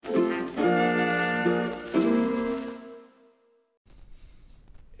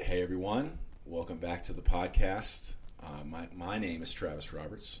welcome back to the podcast. My name is Travis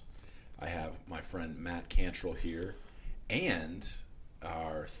Roberts. I have my friend Matt Cantrell here, and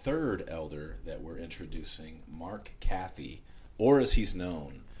our third elder that we're introducing, Mark Cathey, or as he's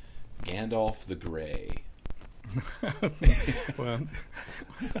known, Gandalf the Grey. Well,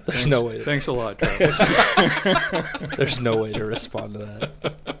 there's no way. Thanks a lot, Travis. There's no way to respond to that.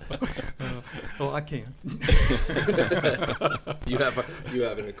 Well, I can. You have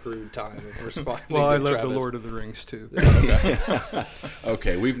an accrued time of responding. Well, I to love Travis. the Lord of the Rings too.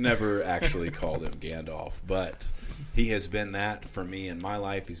 Okay, we've never actually called him Gandalf, but he has been that for me in my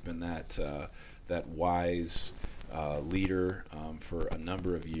life. He's been that wise leader for a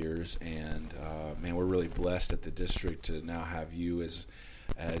number of years, and man, we're really blessed at the district to now have you as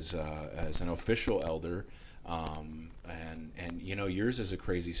an official elder. And you know, yours is a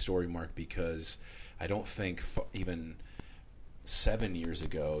crazy story, Mark, because I don't think even 7 years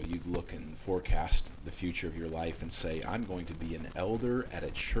ago you'd look and forecast the future of your life and say, I'm going to be an elder at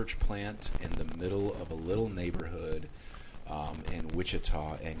a church plant in the middle of a little neighborhood in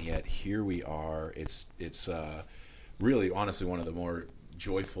Wichita, and yet here we are. It's really, honestly, one of the more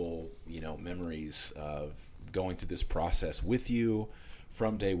joyful, memories of going through this process with you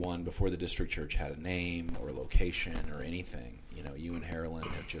from day one, before the district church had a name or location or anything. You and Harolyn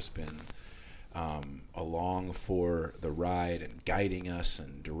have just been along for the ride and guiding us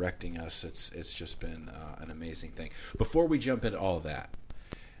and directing us. It's just been an amazing thing. Before we jump into all of that,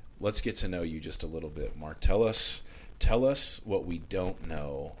 let's get to know you just a little bit, Mark. Tell us what we don't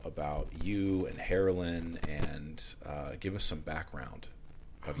know about you and Harolyn, and give us some background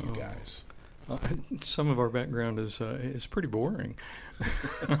of you guys. Some of our background is pretty boring.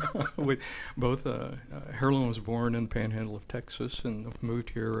 Harolyn was born in the Panhandle of Texas and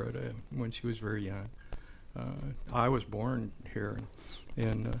moved here when she was very young. I was born here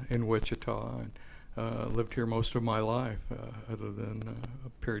in Wichita and lived here most of my life, other than a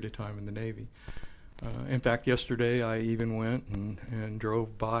period of time in the Navy. In fact, yesterday I even went and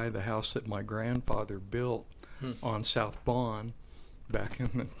drove by the house that my grandfather built on South Bond back in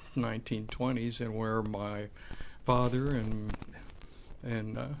the 1920s, and where my father and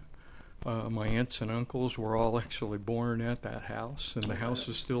my aunts and uncles were all actually born at that house, and the house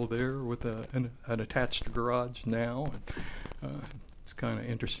is still there with an attached garage now. And, it's kind of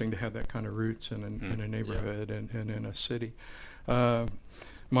interesting to have that kind of roots in a neighborhood and in a city.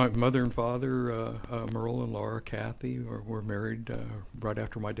 My mother and father, Merle and Laura Cathey, were married right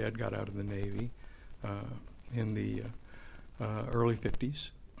after my dad got out of the Navy in the early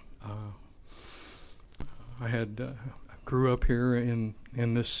 50s. I grew up here in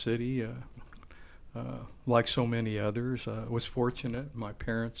this city, like so many others. Was fortunate. My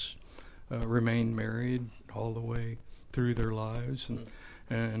parents remained married all the way through their lives,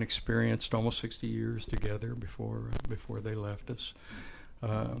 and experienced almost 60 years together before they left us.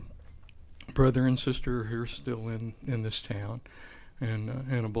 Brother and sister are here still in this town,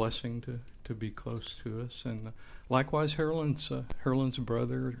 and a blessing to be close to us. And likewise, Harolyn's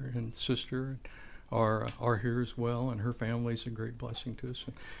brother and sister are here as well, and her family's a great blessing to us.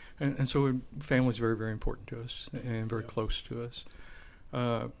 And so family's very, very important to us and very close to us.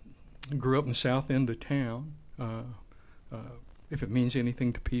 Grew up in the south end of town. If it means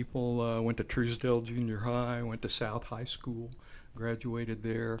anything to people, went to Truesdale Junior High, went to South High School, graduated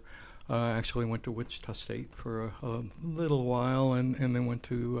there. Actually went to Wichita State for a little while, and then went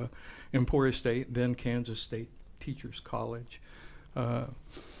to Emporia State, then Kansas State Teachers College.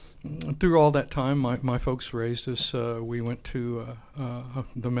 Through all that time, my folks raised us. We went to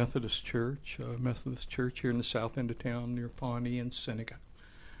the Methodist Church here in the south end of town near Pawnee and Seneca.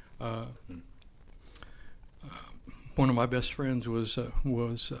 One of my best friends was a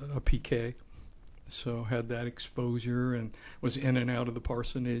PK. So had that exposure and was in and out of the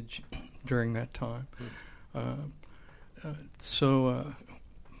parsonage during that time.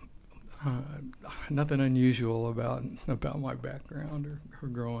 Nothing unusual about my background or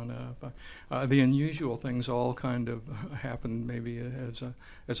growing up. The unusual things all kind of happened maybe as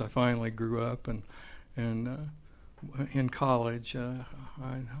I finally grew up and in college.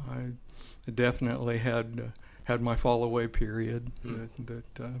 I definitely had my fall away period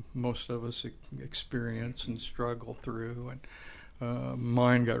that most of us experience and struggle through, and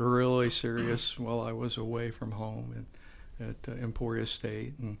mine got really serious while I was away from home at Emporia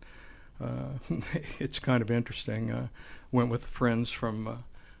State, and it's kind of interesting. Went with friends from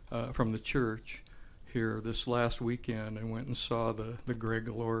the church here this last weekend and went and saw the Greg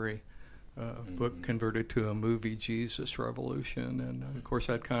Laurie book converted to a movie, Jesus Revolution. And, of course,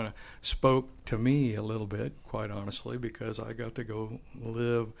 that kind of spoke to me a little bit, quite honestly, because I got to go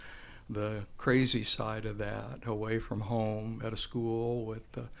live the crazy side of that, away from home at a school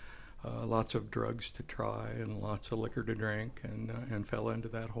with lots of drugs to try and lots of liquor to drink, and fell into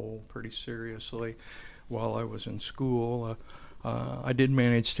that hole pretty seriously while I was in school. I did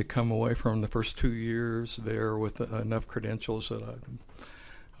manage to come away from the first 2 years there with enough credentials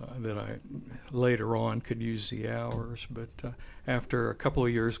that I later on could use the hours. But after a couple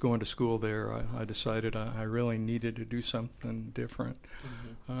of years going to school there, I decided I really needed to do something different.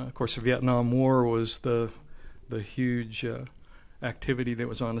 Of course, the Vietnam War was the huge activity that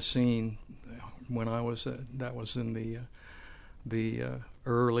was on the scene when I was that was in the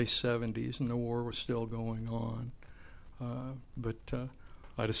early 70s, and the war was still going on. But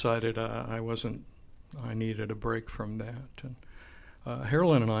I decided I needed a break from that. And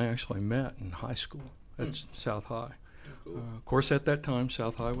Harolyn and I actually met in high school at South High. Cool. Of course, at that time,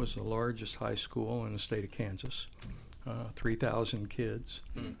 South High was the largest high school in the state of Kansas, 3,000 kids.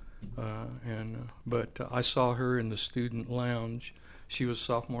 But I saw her in the student lounge. She was a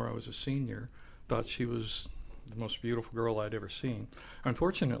sophomore, I was a senior. Thought she was the most beautiful girl I'd ever seen.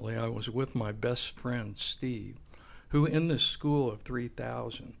 Unfortunately, I was with my best friend, Steve, who in this school of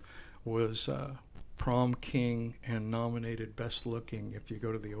 3,000 was prom king and nominated best looking if you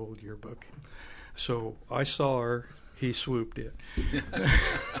go to the old yearbook. So I saw her, he swooped it.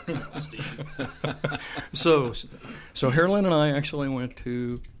 Steve. So Harolyn and I actually went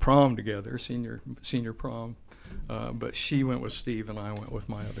to prom together, senior prom, but she went with Steve and I went with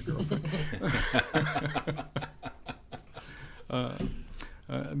my other girlfriend.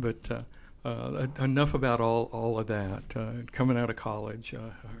 But enough about all of that. Coming out of college,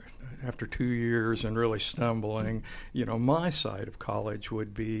 after 2 years and really stumbling, my side of college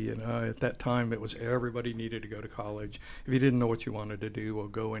would be, at that time it was everybody needed to go to college. If you didn't know what you wanted to do, well,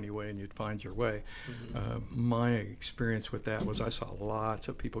 go anyway and you'd find your way. My experience with that was I saw lots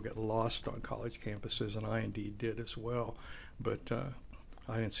of people get lost on college campuses, and I indeed did as well. But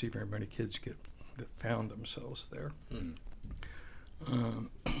I didn't see very many kids that found themselves there.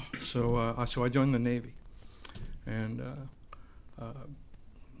 So I joined the Navy, and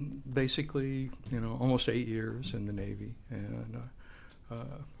basically, almost 8 years in the Navy, and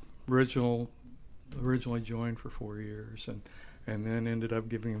originally joined for 4 years, and then ended up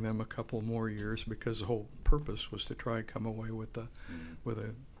giving them a couple more years because the whole purpose was to try and come away with a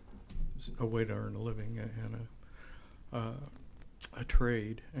way to earn a living and a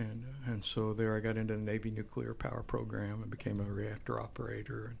trade, and so there I got into the Navy nuclear power program and became a reactor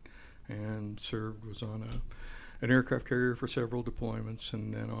operator, and was on an aircraft carrier for several deployments,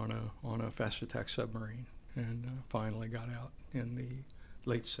 and then on a fast attack submarine, and finally got out in the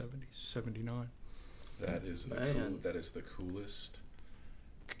late 70s, 79. That is the coolest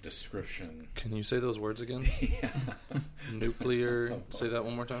description. Can you say those words again? Yeah. Nuclear. Say that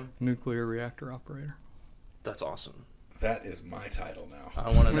one more time. Nuclear reactor operator. That's awesome. That is my title now.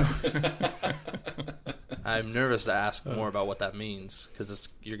 I want to know. I'm nervous to ask more about what that means, because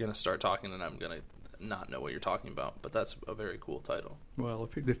you're going to start talking and I'm going to not know what you're talking about, but that's a very cool title. Well,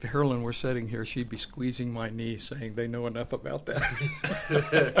 if Harolyn were sitting here, she'd be squeezing my knee saying they know enough about that.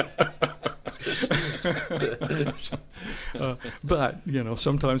 But,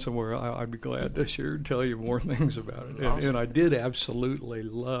 sometimes somewhere I'd be glad to tell you more things about it. Awesome. And I did absolutely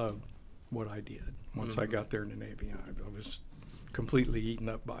love what I did once I got there in the Navy. I was completely eaten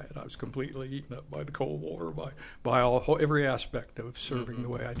up by it. I was completely eaten up by the Cold War, by every aspect of serving the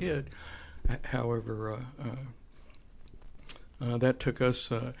way I did. However, that took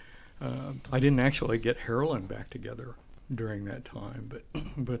us. I didn't actually get Harolyn back together during that time,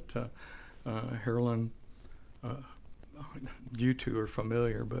 but Harolyn, you two are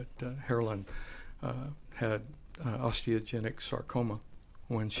familiar, but Harolyn had osteogenic sarcoma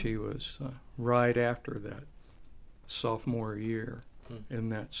when she was right after that sophomore year in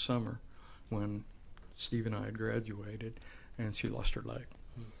that summer when Steve and I had graduated, and she lost her leg.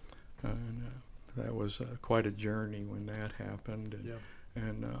 And that was quite a journey when that happened.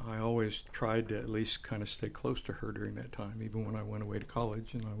 And I always tried to at least kind of stay close to her during that time, even when I went away to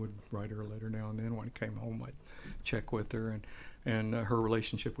college, and I would write her a letter now and then. When I came home, I'd check with her, and her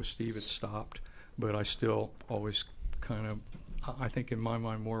relationship with Steve had stopped, but I still always kind of, I think in my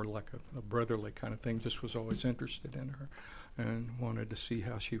mind, more like a brotherly kind of thing, just was always interested in her and wanted to see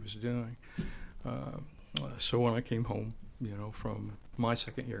how she was doing. So when I came home, from my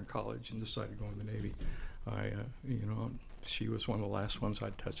second year in college and decided to go in the Navy, she was one of the last ones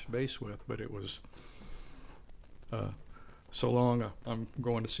I'd touched base with, but it was so long, I'm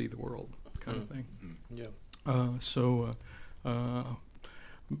going to see the world kind of thing. So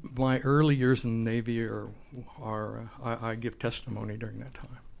my early years in the Navy are I give testimony during that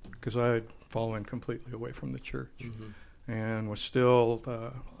time because I had fallen completely away from the church, and was still.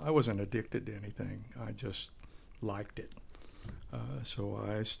 I wasn't addicted to anything. I just liked it. So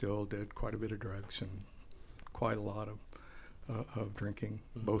I still did quite a bit of drugs and quite a lot of drinking,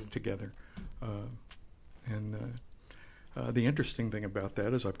 both together. The interesting thing about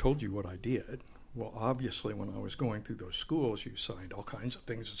that is I've told you what I did. Well, obviously, when I was going through those schools, you signed all kinds of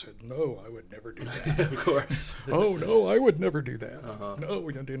things and said, no, I would never do that. Of course. Oh, no, I would never do that. No,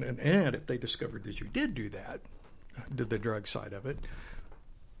 we don't do that. And if they discovered that you did do that, did the drug side of it,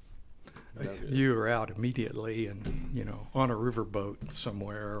 you were out immediately and, on a riverboat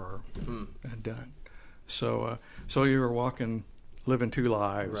somewhere or and done. So you were living two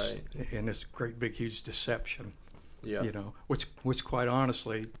lives in this great big huge deception. Yeah. Which quite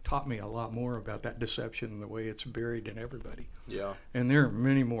honestly taught me a lot more about that deception and the way it's buried in everybody. Yeah. And there are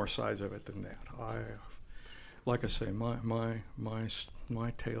many more sides of it than that. Like I say, my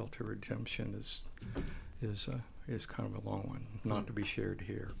tale to redemption is kind of a long one, not to be shared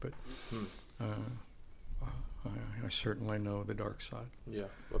here, but I certainly know the dark side. Yeah,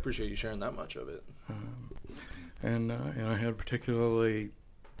 I appreciate you sharing that much of it. And I had a particularly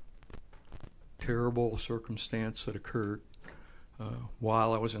terrible circumstance that occurred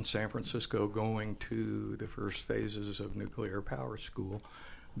while I was in San Francisco going to the first phases of nuclear power school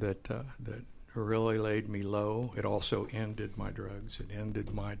that really laid me low. It also ended my drugs. It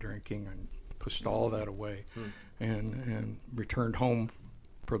ended my drinking and pushed all that away and returned home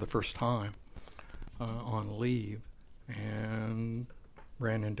for the first time on leave and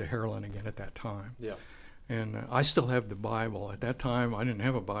ran into Harolyn again at that time. Yeah. And I still have the Bible. At that time, I didn't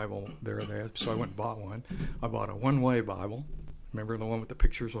have a Bible there, so I went and bought one. I bought a one-way Bible. Remember the one with the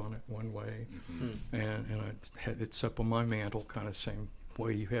pictures on it, one way? And it's up on my mantle, kind of same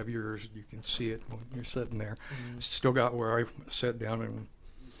way you have yours. You can see it when you're sitting there. Still got where I sat down and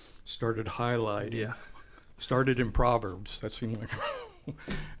started highlighting. Yeah. Started in Proverbs. That seemed like...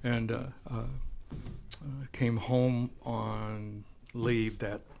 and came home on leave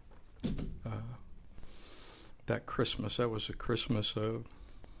that Christmas. That was the Christmas of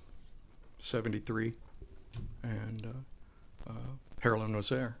 '73, and Harolyn was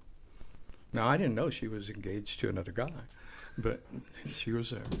there. Now, I didn't know she was engaged to another guy, but she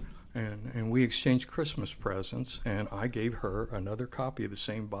was there. And we exchanged Christmas presents, and I gave her another copy of the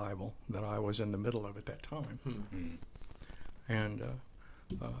same Bible that I was in the middle of at that time. And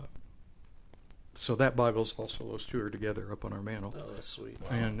so that Bible's also, those two are together up on our mantle. Oh, that's sweet.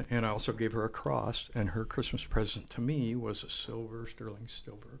 Wow. And I also gave her a cross, and her Christmas present to me was a sterling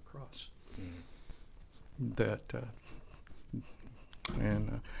silver cross. That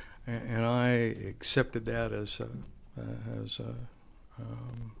and I accepted that as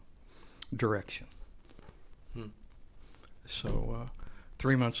direction. So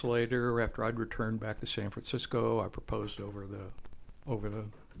 3 months later, after I'd returned back to San Francisco, I proposed over the.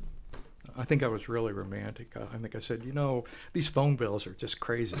 I think I was really romantic. I think I said, these phone bills are just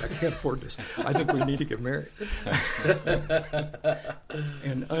crazy. I can't afford this. I think we need to get married.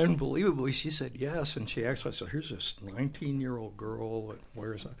 And unbelievably, she said yes. And she actually said, here's this 19-year-old girl that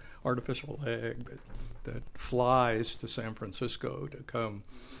wears an artificial leg that flies to San Francisco to come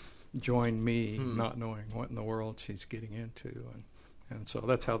join me, not knowing what in the world she's getting into. And so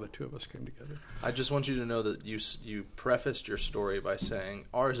that's how the two of us came together. I just want you to know that you prefaced your story by saying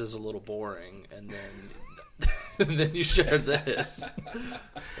ours is a little boring, and then and then you shared this.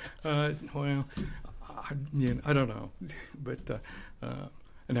 Well, I don't know, but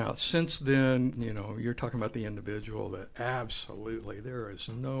now since then, you're talking about the individual. That absolutely there is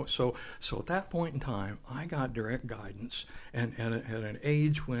no. So at that point in time, I got direct guidance, and at an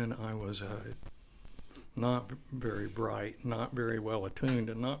age when I was not very bright, not very well attuned,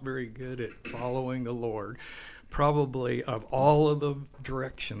 and not very good at following the Lord. Probably of all of the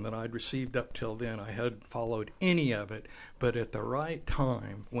direction that I'd received up till then, I hadn't followed any of it. But at the right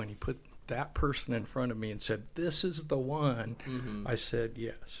time, when he put that person in front of me and said, "This is the one," I said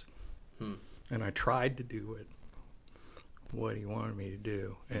yes. And I tried to do what he wanted me to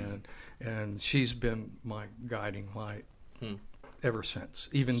do. And she's been my guiding light ever since,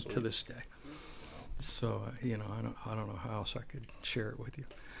 even to this day. So I don't know how else I could share it with you,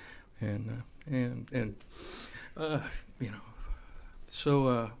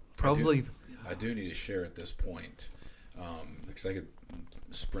 so probably I do need to share at this point because I could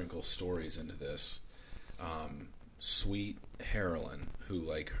sprinkle stories into this. Sweet Harolyn, who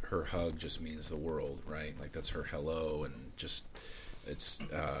like her hug just means the world, right? Like that's her hello, and just it's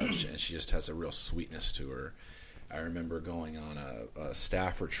and she just has a real sweetness to her. I remember going on a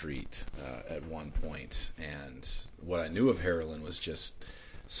staff retreat at one point, and what I knew of Harolyn was just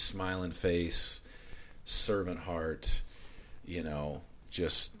smiling face, servant heart,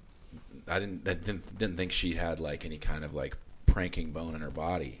 just I didn't think she had like any kind of like pranking bone in her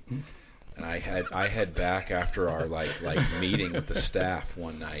body. And I head back after our like meeting with the staff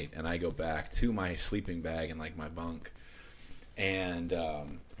one night, and I go back to my sleeping bag and like my bunk, and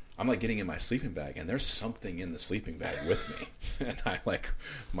I'm like getting in my sleeping bag, and there's something in the sleeping bag with me, and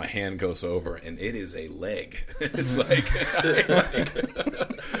my hand goes over, and it is a leg. It's like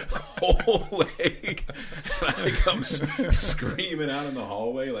whole leg. And I come screaming out in the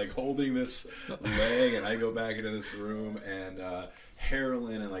hallway, like holding this leg, and I go back into this room, and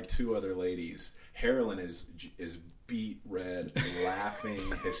Harolyn and like two other ladies. Harolyn is beet red, laughing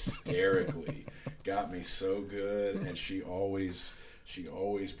hysterically. Got me so good, and she always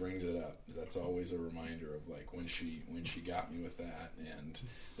brings it up. That's always a reminder of like when she got me with that. And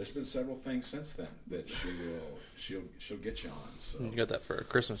there's been several things since then that she'll get you on. So you got that for a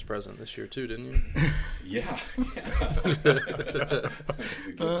Christmas present this year too, didn't you? Yeah. The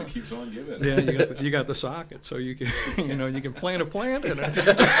gift that keeps on giving. Yeah, you got the socket, so you can you can plant a plant in it.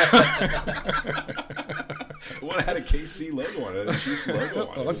 One had a KC logo on it, a Chiefs logo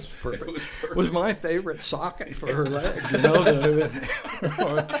on it. It was perfect. It was perfect. It was my favorite socket for her leg.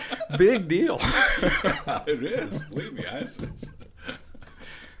 Big deal. Yeah, it is. Believe me,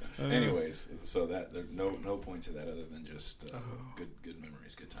 anyways, so that there's no point to that other than just good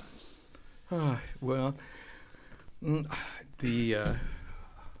memories, good times. Well,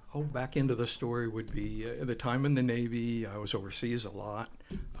 back into the story would be the time in the Navy. I was overseas a lot.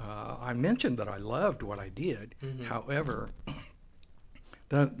 I mentioned that I loved what I did. Mm-hmm. However,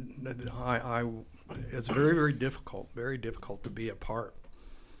 it's very difficult to be apart,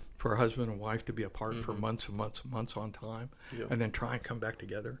 for a husband and wife to be apart for months and months and months on time, and then try and come back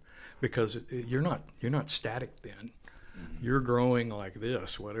together, because you're not static then. Mm-hmm. You're growing like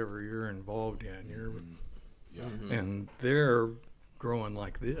this, whatever you're involved in. And they're growing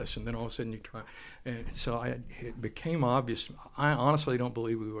like this, and then all of a sudden you try, and so it became obvious. I honestly don't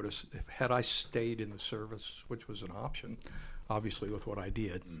believe we would have, had I stayed in the service, which was an option, obviously with what I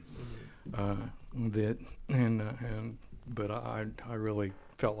did. Mm-hmm. But I really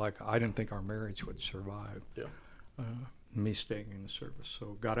felt like I didn't think our marriage would survive. Yeah. Me staying in the service.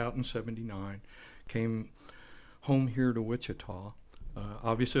 So got out in '79, came home here to Wichita.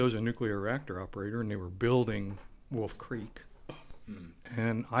 Obviously, I was a nuclear reactor operator, and they were building Wolf Creek.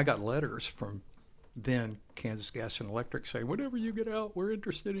 And I got letters from then Kansas Gas and Electric saying, whenever you get out, we're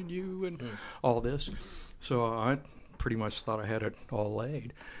interested in you and all this. So I pretty much thought I had it all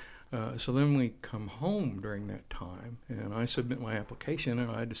laid. So then we come home during that time, and I submit my application,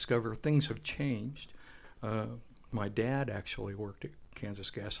 and I discover things have changed. My dad actually worked at Kansas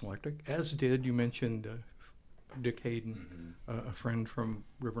Gas and Electric, as did, you mentioned, Dick Hayden, a friend from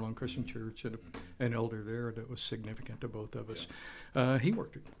Riverlawn Christian Church, and an elder there that was significant to both of us. He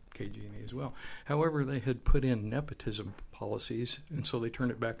worked at KG&E as well. However, they had put in nepotism policies, and so they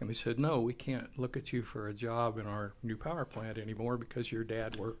turned it back and they said, no, we can't look at you for a job in our new power plant anymore because your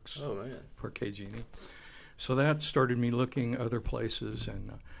dad works for KG&E. So that started me looking other places,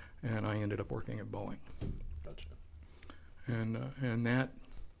 and I ended up working at Boeing. Gotcha. And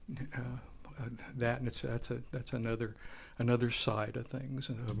that's another side of things,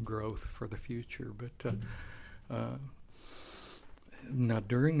 of growth for the future. But now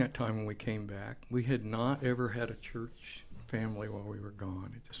during that time when we came back, we had not ever had a church family while we were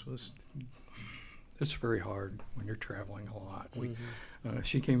gone. It's very hard when you're traveling a lot.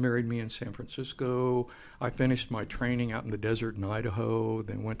 She married me in San Francisco. I finished my training out in the desert in Idaho,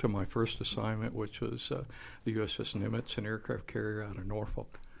 then went to my first assignment, which was the USS Nimitz, an aircraft carrier out of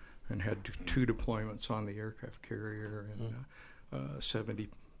Norfolk, and had two deployments on the aircraft carrier in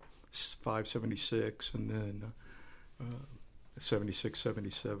 75, 76, and then 76,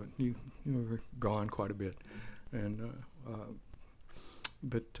 77. You were gone quite a bit.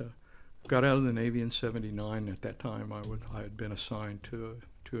 But got out of the Navy in 79. At that time, I had been assigned to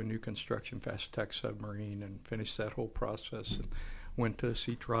a new construction fast attack submarine and finished that whole process and went to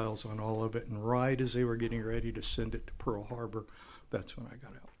sea trials on all of it. And right as they were getting ready to send it to Pearl Harbor, that's when I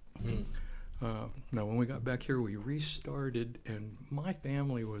got out. Now, when we got back here, we restarted, and my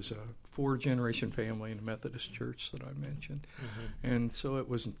family was a four-generation family in the Methodist church that I mentioned. And so it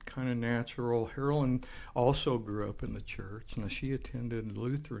was kind of natural. Harolyn also grew up in the church. Now, she attended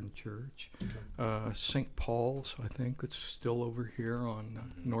Lutheran church, St. Paul's, I think. It's still over here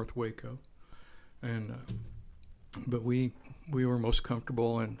on North Waco. And but we were most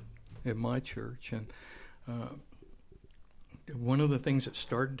comfortable in my church, and one of the things that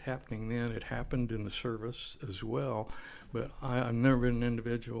started happening then, it happened in the service as well, but I've never been an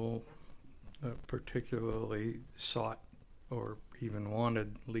individual that particularly sought or even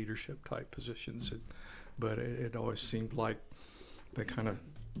wanted leadership type positions, but it always seemed like they kind of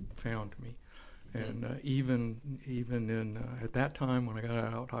found me. And even in at that time when I got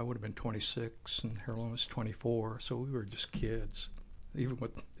out, I would have been 26 and Harolyn was 24, so we were just kids, even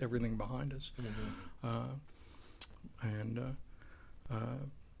with everything behind us.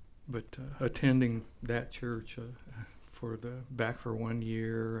 But attending that church back for 1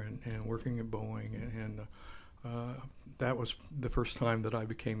 year and working at Boeing and that was the first time that I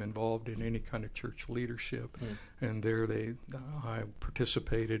became involved in any kind of church leadership. And there I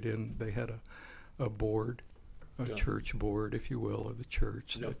participated in. They had a board, church board, if you will, of the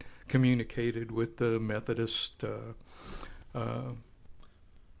church that communicated with the Methodist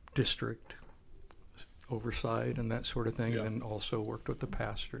district oversight and that sort of thing, and also worked with the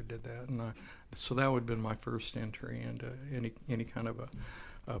pastor, did that. And so that would have been my first entry into any kind of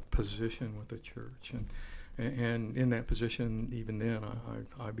a position with the church. And in that position, even then,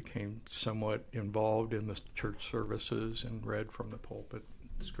 I became somewhat involved in the church services and read from the pulpit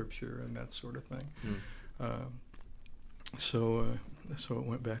scripture and that sort of thing. So it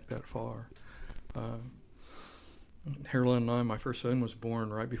went back that far. Harolyn and I, my first son was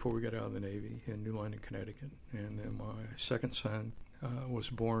born right before we got out of the Navy in New London, Connecticut. And then my second son was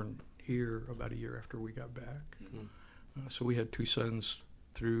born here about a year after we got back. So we had two sons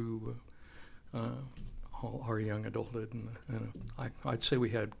through all our young adulthood. And I'd say we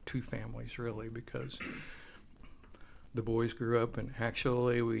had two families, really, because the boys grew up, and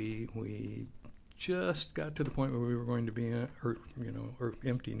actually we just got to the point where we were going to be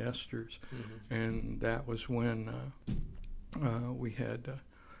empty nesters, and that was when we had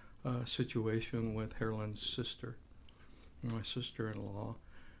a situation with Harolyn's sister, my sister-in-law,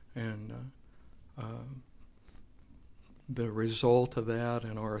 and the result of that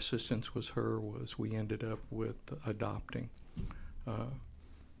and our assistance was we ended up with adopting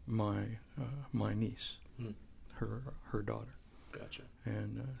my niece, her daughter. Gotcha.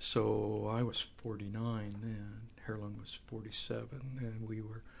 And so I was 49 then. Harolyn was 47, and we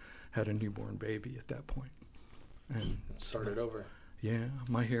had a newborn baby at that point. And started over. Yeah,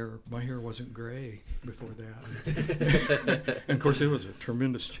 my hair wasn't gray before that. And of course, it was a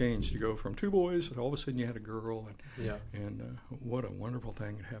tremendous change to go from two boys, and all of a sudden you had a girl. And what a wonderful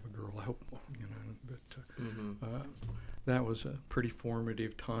thing to have a girl. I hope but that was a pretty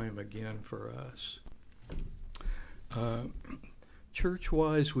formative time again for us.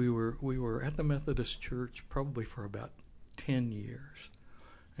 Church-wise, we were at the Methodist Church probably for about 10 years,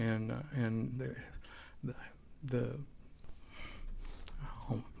 and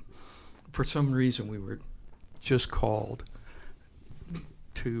for some reason we were just called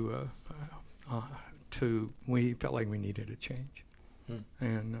to we felt like we needed a change,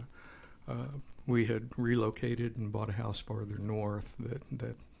 and we had relocated and bought a house farther north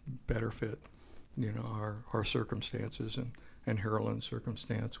that better fit our circumstances, and Harolyn's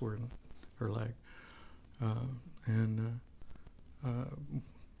circumstance were in her leg.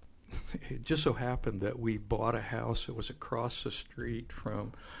 It just so happened that we bought a house that was across the street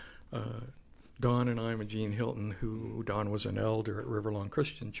from Don and I and Gene Hilton, who Don was an elder at Riverlawn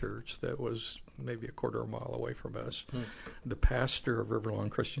Christian Church that was maybe a quarter of a mile away from us. The pastor of Riverlawn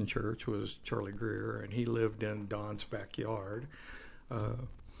Christian Church was Charlie Greer, and he lived in Don's backyard.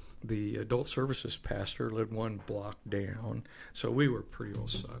 The adult services pastor lived one block down, so we were pretty well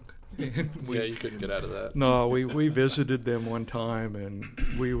sunk. You couldn't get out of that. No, we visited them one time, and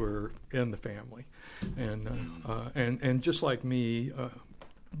we were in the family, and just like me,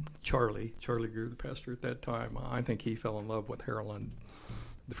 Charlie Greer, the pastor at that time, I think he fell in love with Harolyn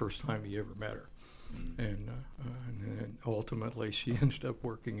the first time he ever met her, and ultimately she ended up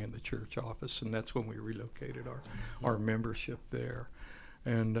working in the church office, and that's when we relocated our membership there.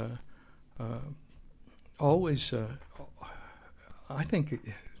 And always, I think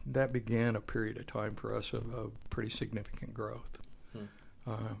that began a period of time for us of pretty significant growth.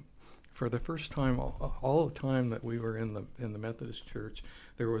 For the first time, all the time that we were in the Methodist Church,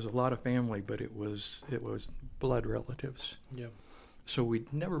 there was a lot of family, but it was blood relatives. Yeah. So we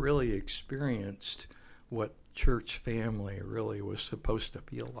never really experienced what church family really was supposed to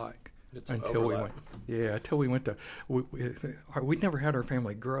feel like. Until we went to, we'd never had our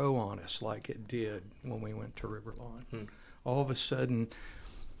family grow on us like it did when we went to Riverlawn. All of a sudden,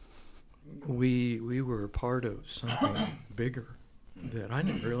 we were a part of something bigger that I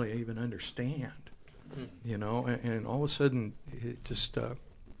didn't really even understand, and all of a sudden it just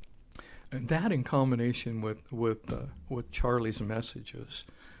And that, in combination with Charlie's messages,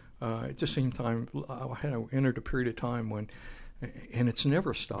 it just seemed I had entered a period of time when, and it's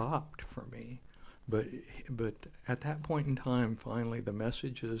never stopped for me, but at that point in time, finally, the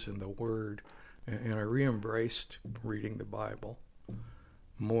messages and the Word, and I re-embraced reading the Bible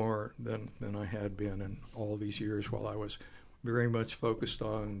more than I had been in all these years, while I was very much focused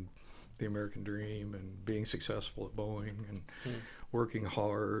on the American dream and being successful at Boeing and working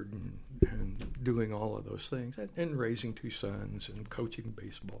hard and doing all of those things, and raising 2 sons and coaching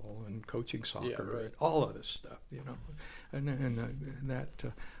baseball and coaching soccer, and all of this stuff,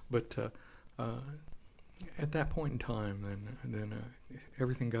 but at that point in time, then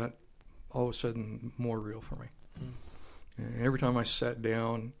everything got all of a sudden more real for me. And every time I sat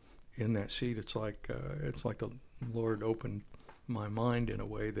down in that seat, it's like the Lord opened my mind in a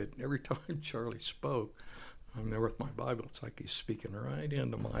way that every time Charlie spoke, I'm there with my Bible. It's like he's speaking right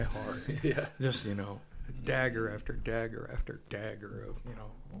into my heart. Just dagger after dagger after dagger of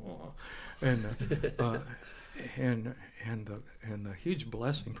and the huge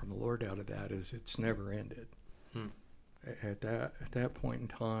blessing from the Lord out of that is it's never ended. At that point in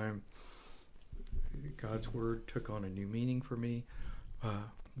time, God's Word took on a new meaning for me.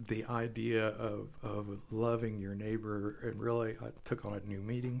 The idea of loving your neighbor, and really took on a new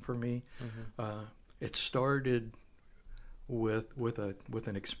meaning for me. It started with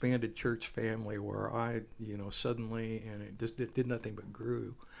an expanded church family where I, suddenly, and it did nothing but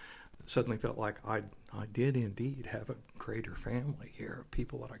grew. Suddenly felt like I did indeed have a greater family here, of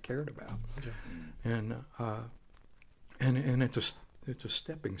people that I cared about, and it's a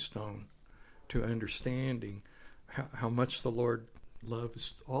stepping stone to understanding how much the Lord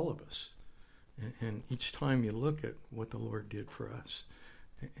loves all of us, and each time you look at what the Lord did for us,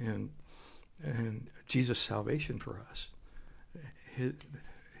 and Jesus' salvation for us,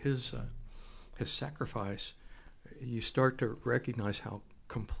 his sacrifice, you start to recognize how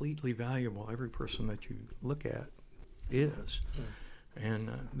completely valuable every person that you look at is. And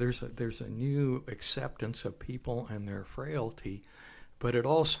there's a new acceptance of people and their frailty, but it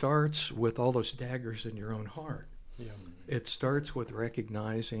all starts with all those daggers in your own heart. It starts with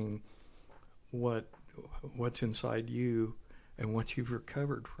recognizing what's inside you and what you've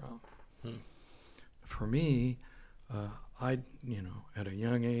recovered from. For me, at a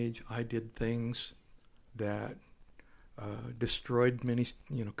young age, I did things that destroyed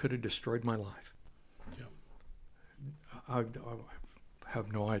could have destroyed my life. I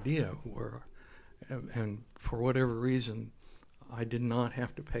have no idea where, and for whatever reason, I did not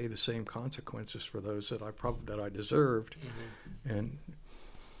have to pay the same consequences for those that I deserved, and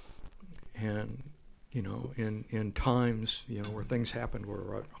in times where things happened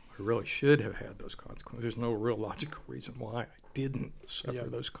where I really should have had those consequences. There's no real logical reason why I didn't suffer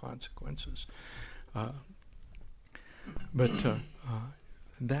those consequences, but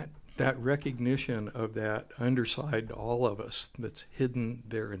that recognition of that underside to all of us that's hidden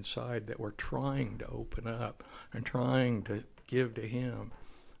there inside, that we're trying to open up and trying to give to Him,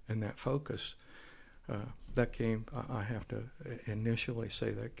 and that focus, that came, I have to initially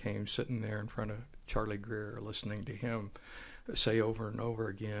say, that came sitting there in front of Charlie Greer, listening to him say over and over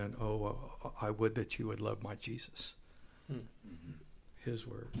again, I would that you would love my Jesus. His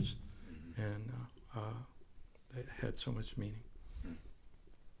words. And it had so much meaning.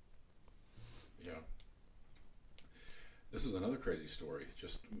 Yeah. This is another crazy story,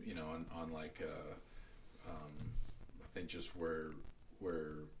 just, on like, I think just where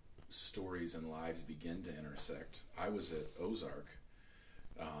stories and lives begin to intersect. I was at Ozark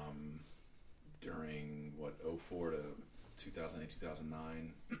during 04 to 2008,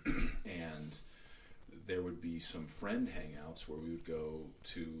 2009, and there would be some friend hangouts where we would go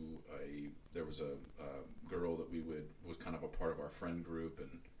to there was a girl that was kind of a part of our friend group,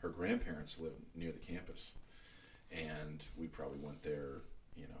 and her grandparents lived near the campus, and we probably went there,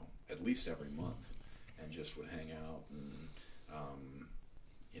 at least every month, and just would hang out and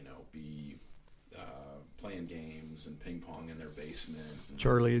be playing games and ping pong in their basement. And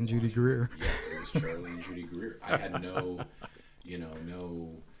Charlie and Judy Greer. Yeah, it was Charlie and Judy Greer. I had no,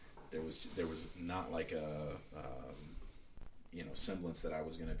 there was not like a, semblance that I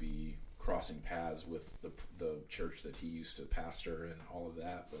was going to be crossing paths with the church that he used to pastor and all of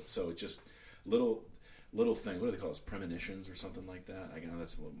that. But so it just little thing. What do they call it? Premonitions or something like that. I know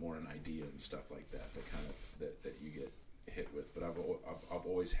that's a little more an idea and stuff like that. That kind of that you get hit with. But I've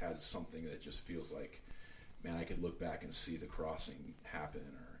always had something that just feels like, man, I could look back and see the crossing happen,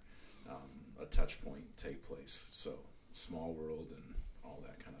 or a touch point take place. So small world and all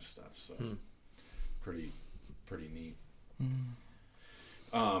that kind of stuff. So pretty neat.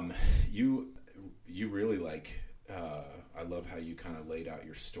 You really I love how you kind of laid out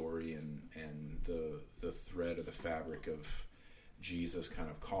your story and the thread or the fabric of Jesus kind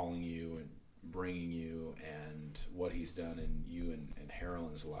of calling you and bringing you, and what he's done in you and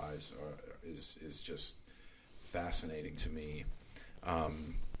Harolyn's lives is just fascinating to me.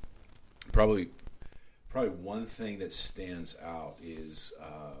 Probably one thing that stands out is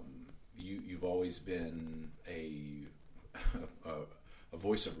you've always been a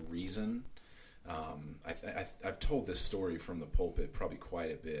voice of reason. I've told this story from the pulpit probably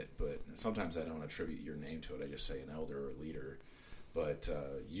quite a bit, but sometimes I don't attribute your name to it. I just say an elder or a leader. But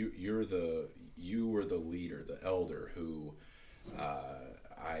you were the leader, the elder who I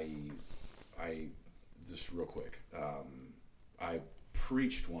just real quick. I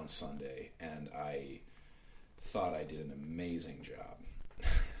preached one Sunday and I thought I did an amazing job.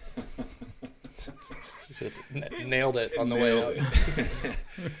 Just nailed it on the way out.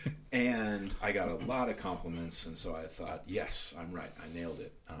 And I got a lot of compliments, and so I thought, yes, I'm right, I nailed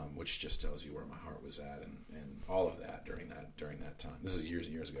it, which just tells you where my heart was at and all of that during that time. This is years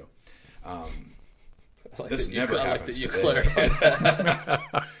and years ago. This never happens you today. clarified that.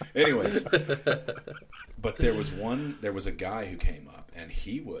 Anyways, but there was a guy who came up, and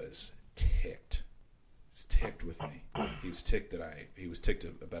he was ticked. He's ticked with me. He was ticked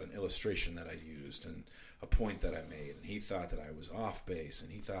about an illustration that I used and a point that I made, and he thought that I was off base,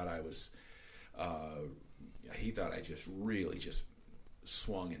 and he thought I just really just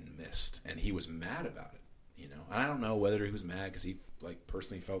swung and missed, and he was mad about it, And I don't know whether he was mad because he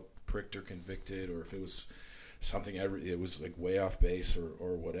personally felt pricked or convicted, or if it was something it was way off base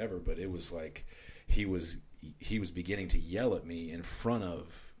or whatever. But it was like he was beginning to yell at me in front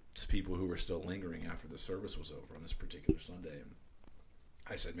of people who were still lingering after the service was over on this particular Sunday. And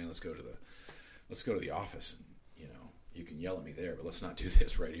I said, man, let's go to the office, and you can yell at me there, but let's not do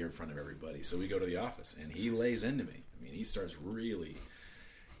this right here in front of everybody. So we go to the office, and he lays into me. I mean, he starts really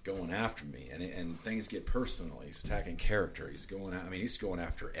going after me, and things get personal. He's attacking character. He's going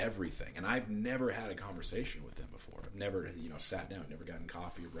after everything. And I've never had a conversation with him before. I've never sat down, never gotten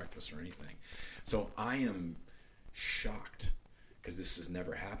coffee or breakfast or anything. So I am shocked, because this has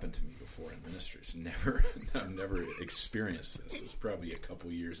never happened to me before in ministry. I've never experienced this. It's probably a couple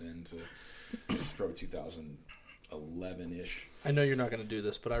years into. This is probably 2011-ish. I know you're not going to do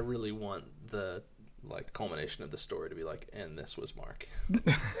this, but I really want the culmination of the story to be and this was Mark.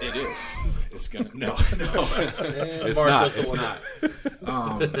 It is. It's gonna no. It's Mark not. It's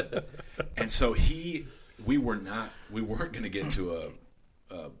not. And so we weren't going to get to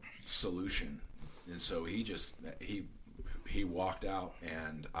a solution, and so he walked out,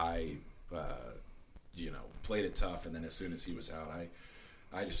 and I, played it tough. And then as soon as he was out,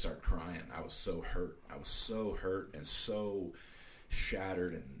 I just started crying. I was so hurt. And so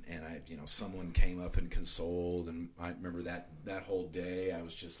shattered. And I, someone came up and consoled. And I remember that whole day, I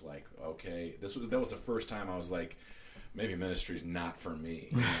was just like, okay, that was the first time I was like, maybe ministry's not for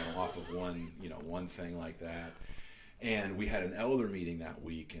me, off of one thing like that. And we had an elder meeting that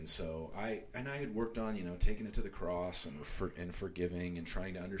week, and so I had worked on taking it to the cross and forgiving and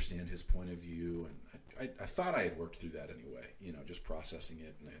trying to understand his point of view, and I thought I had worked through that anyway, just processing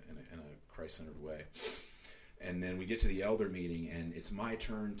it in a Christ-centered way. And then we get to the elder meeting, and it's my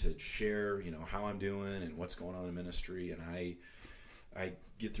turn to share how I'm doing and what's going on in ministry, and I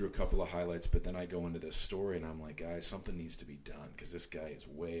get through a couple of highlights, but then I go into this story, and I'm like, guys, something needs to be done, because this guy is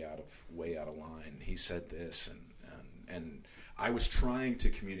way out of line. He said this, and I was trying to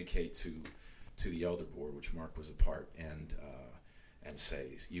communicate to the elder board, which Mark was a part, and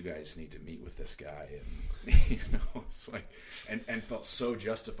say, you guys need to meet with this guy, and it's like, and felt so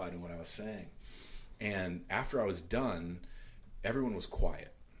justified in what I was saying. And after I was done, everyone was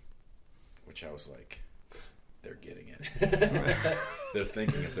quiet, which I was like, they're getting it. They're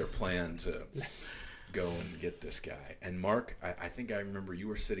thinking of their plan to go and get this guy. And Mark, I think I remember you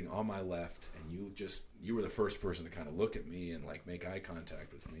were sitting on my left, and you were the first person to kind of look at me and make eye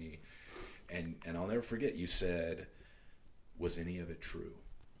contact with me. And I'll never forget, you said, was any of it true?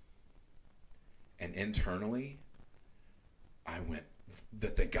 And internally, I went,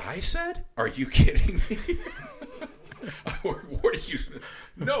 that the guy said? Are you kidding me? What are you?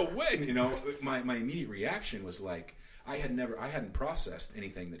 No way. My immediate reaction was like, I hadn't processed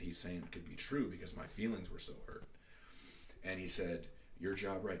anything that he's saying could be true, because my feelings were so hurt. And he said, your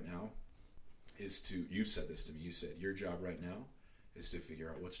job right now you said this to me, you said, your job right now is to figure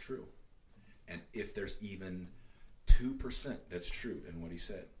out what's true. And if there's even 2% that's true in what he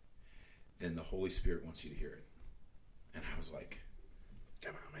said, then the Holy Spirit wants you to hear it. And I was like,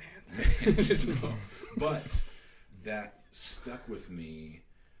 come on, man. But that stuck with me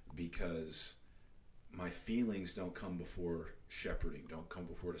because my feelings don't come before shepherding, don't come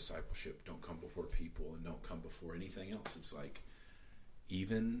before discipleship, don't come before people, and don't come before anything else. It's like,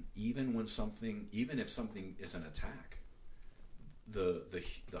 even if something is an attack, the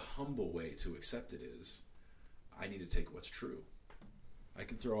humble way to accept it is, I need to take what's true. I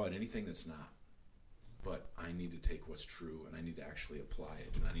can throw out anything that's not, but I need to take what's true, and I need to actually apply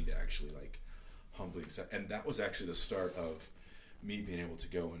it, and I need to actually like humbly accept. And that was actually the start of me being able to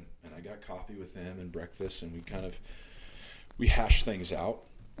go and I got coffee with him and breakfast, and we hashed things out.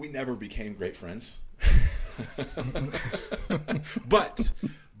 We never became great friends. but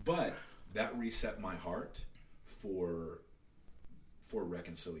that reset my heart for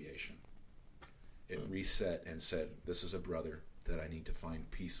reconciliation. It reset and said, this is a brother that I need to find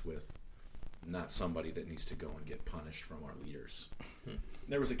peace with, not somebody that needs to go and get punished from our leaders.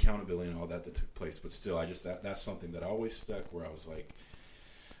 There was accountability and all that took place, but still, that's something that always stuck, where I was like,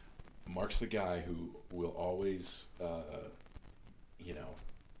 Mark's the guy who will always,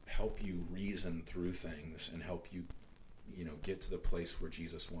 help you reason through things and help you, get to the place where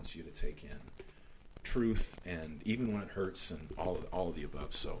Jesus wants you to take in truth, and even when it hurts, and all of the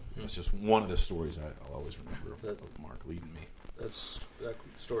above. So that's just one of the stories I'll always remember of Mark leading me. That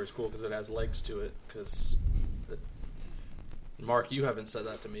story's cool because it has legs to it. Because Mark, you haven't said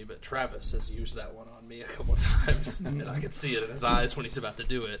that to me, but Travis has used that one on me a couple of times, and I can see it in his eyes when he's about to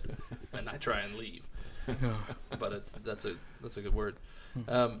do it, and I try and leave. But that's a good word.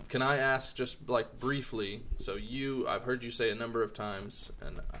 Can I ask just like briefly? So I've heard you say a number of times,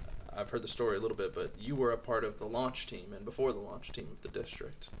 and I've heard the story a little bit, but you were a part of the launch team and before the launch team of the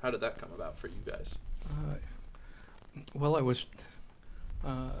district. How did that come about for you guys? Well, I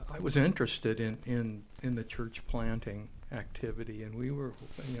was interested in the church planting activity, and we were,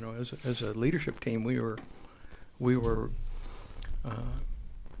 as a leadership team, we'd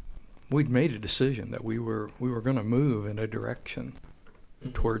made a decision that we were going to move in a direction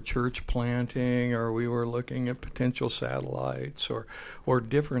toward church planting, or we were looking at potential satellites or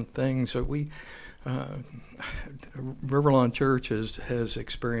different things. So Riverlawn Church has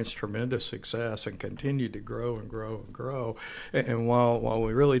experienced tremendous success and continued to grow and grow and grow. And while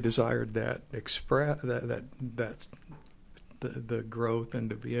we really desired the growth and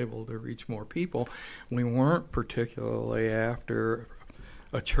to be able to reach more people, we weren't particularly after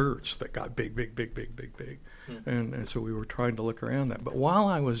a church that got big. And so we were trying to look around that. But while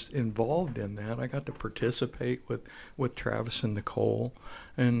I was involved in that, I got to participate with Travis and Nicole,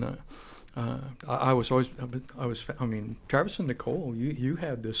 and Travis and Nicole, you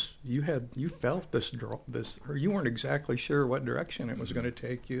felt this draw, or you weren't exactly sure what direction it was going to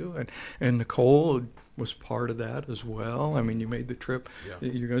take you, and Nicole was part of that as well. I mean, you made the trip. Yeah.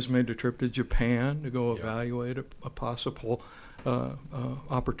 You guys made the trip to Japan to go evaluate a possible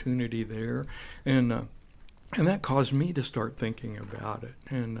opportunity there, and that caused me to start thinking about it.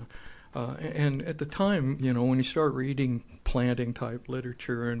 And at the time, when you start reading planting type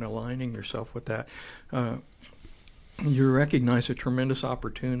literature and aligning yourself with that, you recognize a tremendous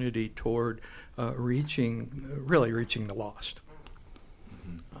opportunity toward reaching the lost.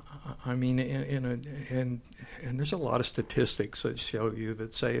 I mean, and there's a lot of statistics that show you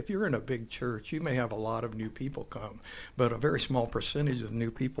that say if you're in a big church, you may have a lot of new people come, but a very small percentage of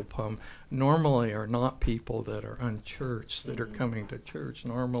new people come normally are not people that are unchurched that are coming to church.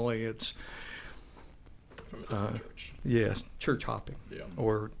 Normally it's from a different church. Yes, church hopping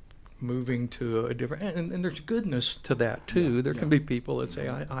or moving to a different, and there's goodness to that too. There can be people that say,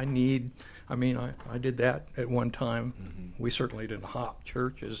 I did that at one time. We certainly didn't hop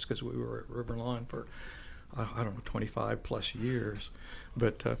churches because we were at Riverlawn for, 25 plus years.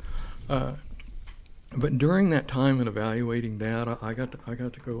 But during that time in evaluating that, I got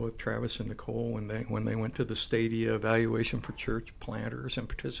to go with Travis and Nicole when they went to the Stadia evaluation for church planters and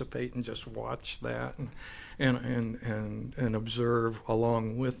participate and just watch that and observe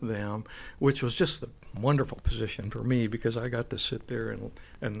along with them, which was just a wonderful position for me because I got to sit there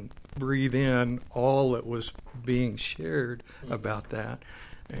and breathe in all that was being shared about that,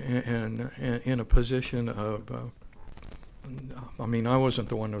 and in a position of, I wasn't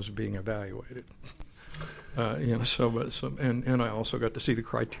the one that was being evaluated. And I also got to see the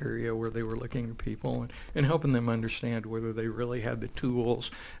criteria where they were looking at people and helping them understand whether they really had the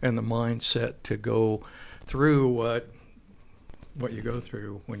tools and the mindset to go through what you go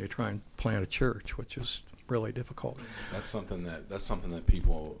through when you try and plant a church, which is really difficult. That's something that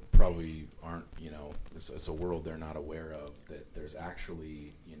people probably aren't. It's a world they're not aware of. That there's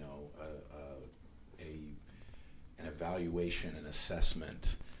actually an evaluation and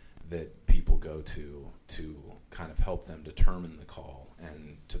assessment that people go to kind of help them determine the call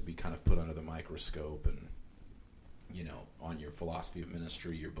and to be kind of put under the microscope and, on your philosophy of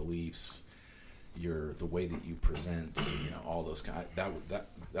ministry, your beliefs, the way that you present, all those kind. That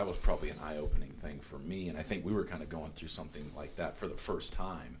was probably an eye-opening thing for me, and I think we were kind of going through something like that for the first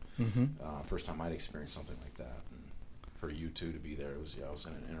time. First time I'd experienced something like that, and for you too to be there, it was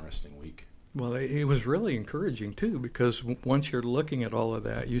an interesting week. Well, it was really encouraging too, because once you're looking at all of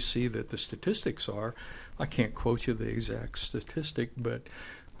that, you see that the statistics are, I can't quote you the exact statistic, but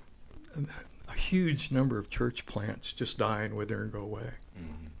a huge number of church plants just die and wither and go away.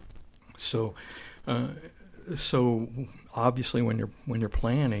 So obviously when you're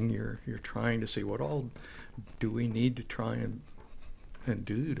planning, you're trying to see what all do we need to try and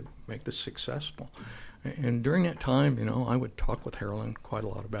do to make this successful. And during that time, I would talk with Harolyn quite a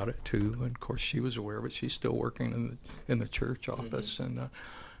lot about it too. And of course, she was aware, but she's still working in the church office. And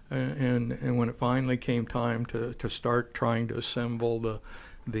when it finally came time to start trying to assemble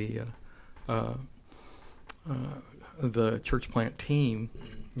the church plant team,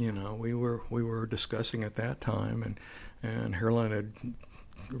 we were discussing at that time, and Harolyn had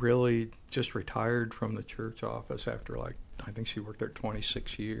really just retired from the church office after I think she worked there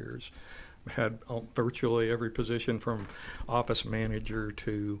 26 years. Had virtually every position from office manager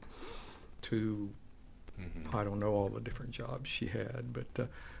to I don't know all the different jobs she had, but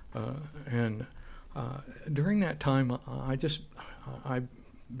during that time I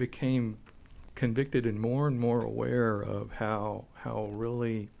became convicted and more aware of how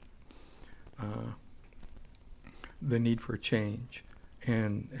really the need for change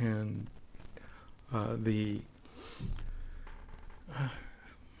and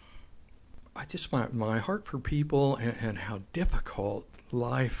my heart for people and how difficult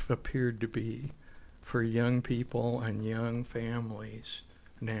life appeared to be for young people and young families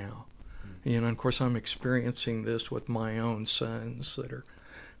now. And of course, I'm experiencing this with my own sons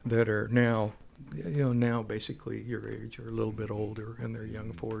that are now, now basically your age or a little bit older in their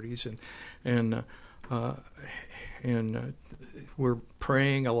young 40s, and we're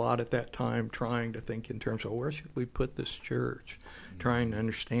praying a lot at that time, trying to think in terms of where should we put this church, trying to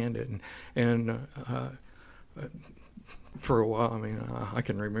understand it, and for a while, I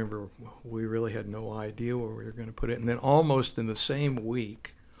can remember we really had no idea where we were going to put it, and then almost in the same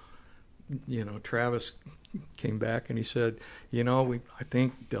week, Travis came back and he said, I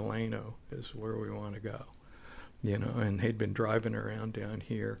think Delano is where we want to go, and he'd been driving around down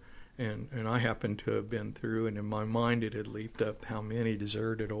here. And I happened to have been through, and in my mind it had leaped up how many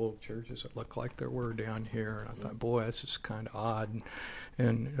deserted old churches it looked like there were down here. And I thought, boy, this is kind of odd.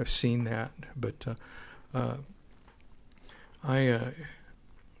 And I've seen that. But I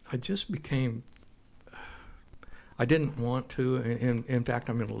just became, I didn't want to. In fact,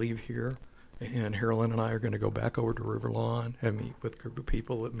 I'm going to leave here. And Harolyn and I are going to go back over to River Lawn and meet with a group of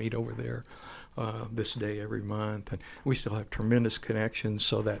people that meet over there this day every month. And we still have tremendous connections,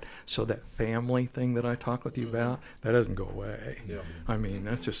 so that family thing that I talked with you about, that doesn't go away. Yeah.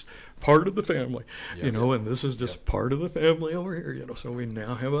 That's just part of the family, and this is just part of the family over here, so we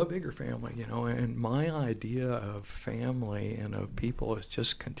now have a bigger family, and my idea of family and of people has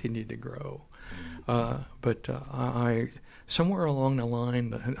just continued to grow. But I somewhere along the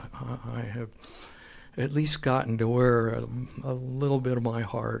line, I have at least gotten to where a little bit of my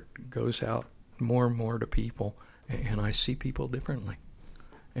heart goes out more and more to people, and I see people differently.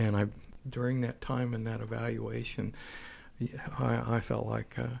 And during that time in that evaluation, I felt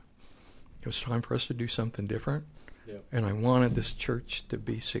like it was time for us to do something different. Yep. And I wanted this church to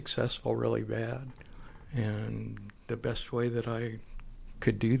be successful really bad. And the best way that I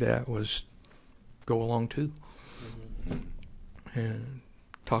could do that was go along too. And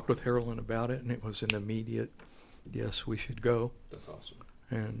talked with Harolyn about it, and it was an immediate, yes, we should go. That's awesome.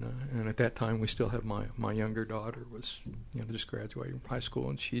 And at that time, we still had my younger daughter was just graduating from high school,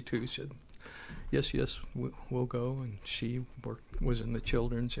 and she too said, yes, we'll go. And she was in the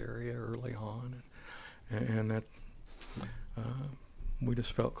children's area early on, and that we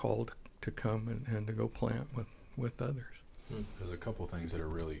just felt called to come and to go plant with others. There's a couple things that are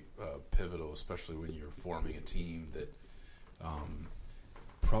really pivotal, especially when you're forming a team that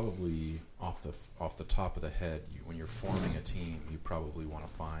probably off the top of the head, when you're forming a team, you probably want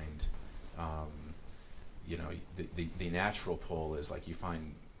to find, the natural pull is like you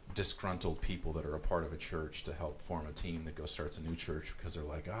find disgruntled people that are a part of a church to help form a team that starts a new church because they're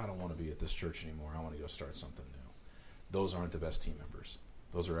like, I don't want to be at this church anymore. I want to go start something new. Those aren't the best team members.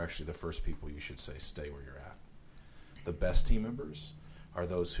 Those are actually the first people you should say, stay where you're at. The best team members are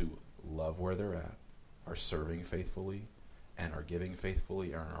those who love where they're at, are serving faithfully, and are giving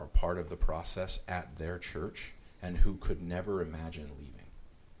faithfully and are part of the process at their church and who could never imagine leaving.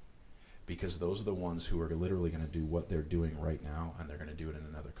 Because those are the ones who are literally going to do what they're doing right now, and they're going to do it in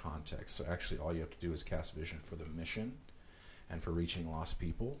another context. So actually all you have to do is cast vision for the mission and for reaching lost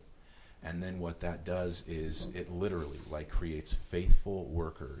people. And then what that does is it literally like creates faithful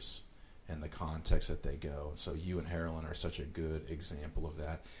workers in the context that they go. And so you and Harolyn are such a good example of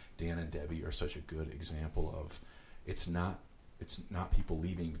that. Dan and Debbie are such a good example of it's not people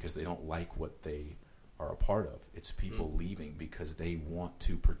leaving because they don't like what they are a part of. It's people leaving because they want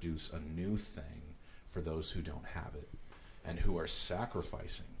to produce a new thing for those who don't have it and who are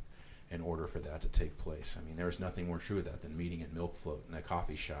sacrificing in order for that to take place. I mean, there's nothing more true of that than meeting at Milk Float in a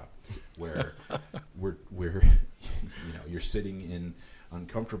coffee shop where we're you're sitting in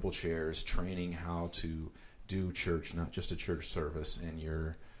uncomfortable chairs training how to do church, not just a church service, and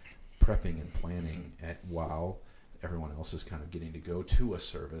you're prepping and planning while everyone else is kind of getting to go to a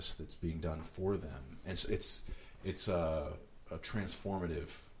service that's being done for them. And it's a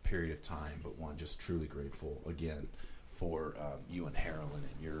transformative period of time, but one just truly grateful again for you and Harolyn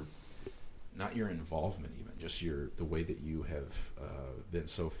and not your involvement even, just the way that you have been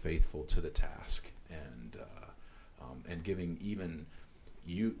so faithful to the task and giving even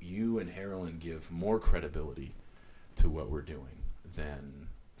you and Harolyn give more credibility to what we're doing than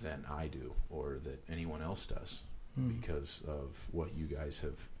I do or that anyone else does. Because of what you guys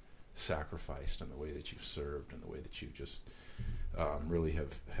have sacrificed and the way that you've served and the way that you just really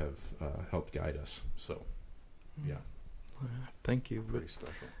have helped guide us. So, yeah. Thank you. Pretty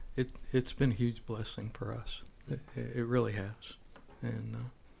special. It's been a huge blessing for us. It really has. And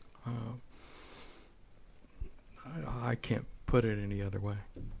I can't put it any other way.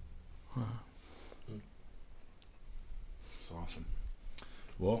 It's awesome.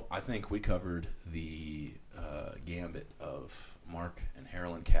 Well, I think we covered the gambit of Mark and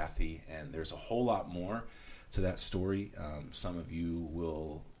Harolyn Cathey, and there's a whole lot more to that story. Some of you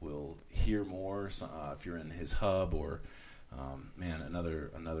will hear more if you're in his hub, or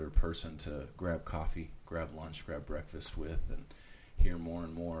another person to grab coffee, grab lunch, grab breakfast with, and hear more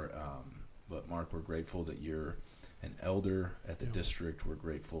and more. But Mark, we're grateful that you're an elder at the district. We're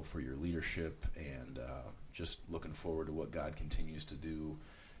grateful for your leadership, and just looking forward to what God continues to do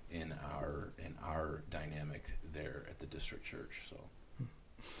in our dynamic there at the district church. So,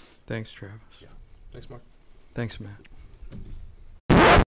 thanks, Travis. Yeah. Thanks, Mark. Thanks, Matt.